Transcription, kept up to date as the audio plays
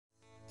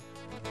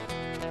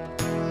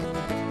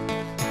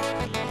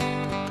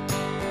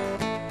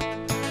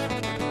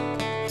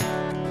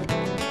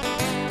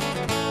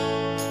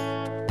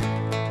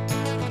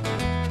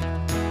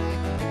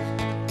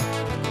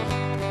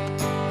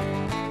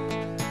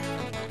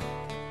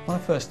When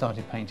I first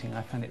started painting,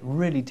 I found it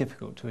really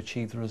difficult to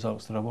achieve the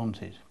results that I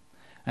wanted.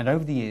 And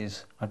over the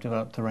years, I've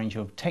developed a range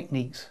of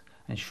techniques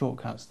and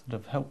shortcuts that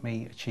have helped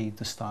me achieve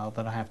the style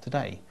that I have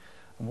today.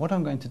 And what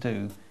I'm going to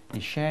do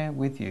is share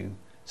with you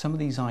some of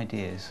these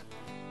ideas.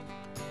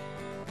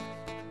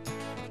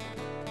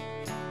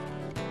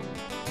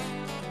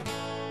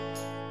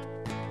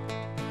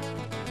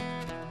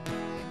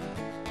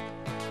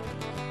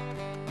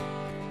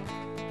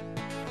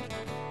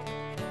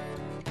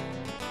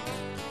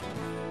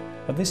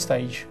 At this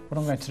stage, what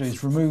I'm going to do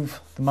is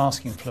remove the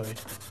masking fluid,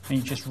 and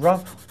you just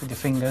rub with your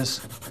fingers.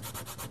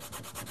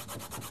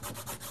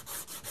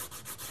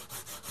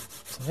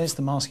 So there's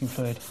the masking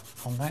fluid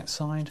on that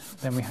side.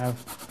 Then we have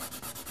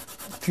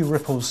a few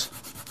ripples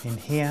in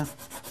here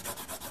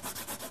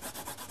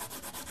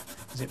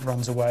as it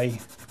runs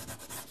away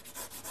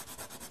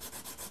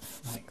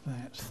like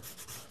that.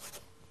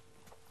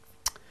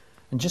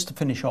 And just to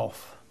finish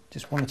off,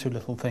 just one or two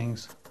little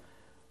things.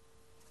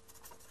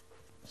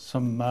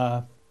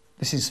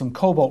 This is some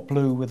cobalt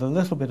blue with a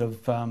little bit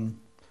of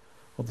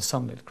the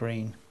sunlit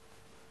green,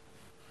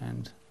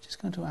 and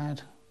just going to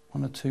add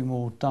one or two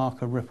more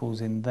darker ripples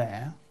in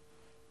there.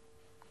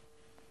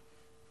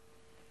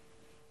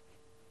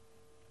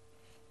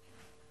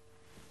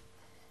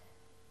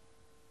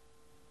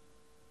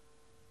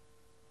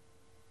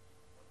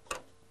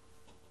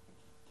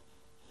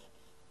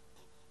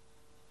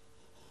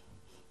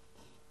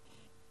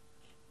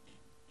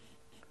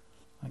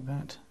 Like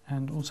that,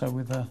 and also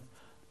with a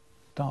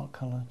dark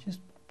colour, just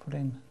put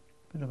in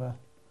a bit of a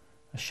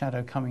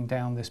shadow coming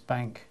down this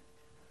bank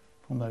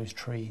from those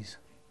trees.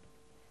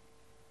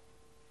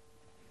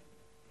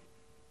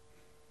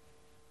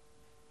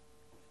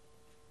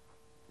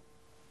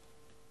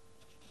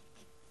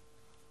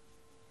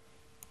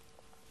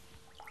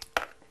 I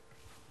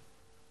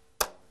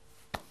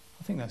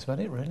think that's about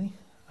it really.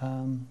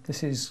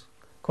 This is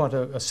quite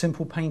a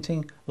simple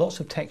painting, lots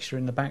of texture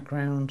in the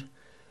background.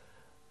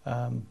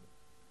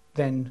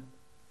 Then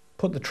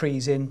put the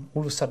trees in,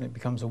 all of a sudden it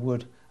becomes a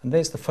wood, and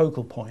there's the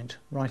focal point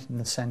right in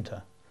the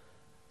centre.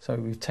 So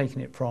we've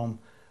taken it from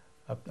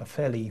a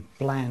fairly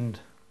bland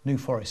New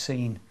Forest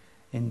scene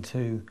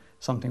into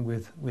something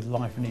with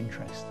life and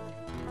interest.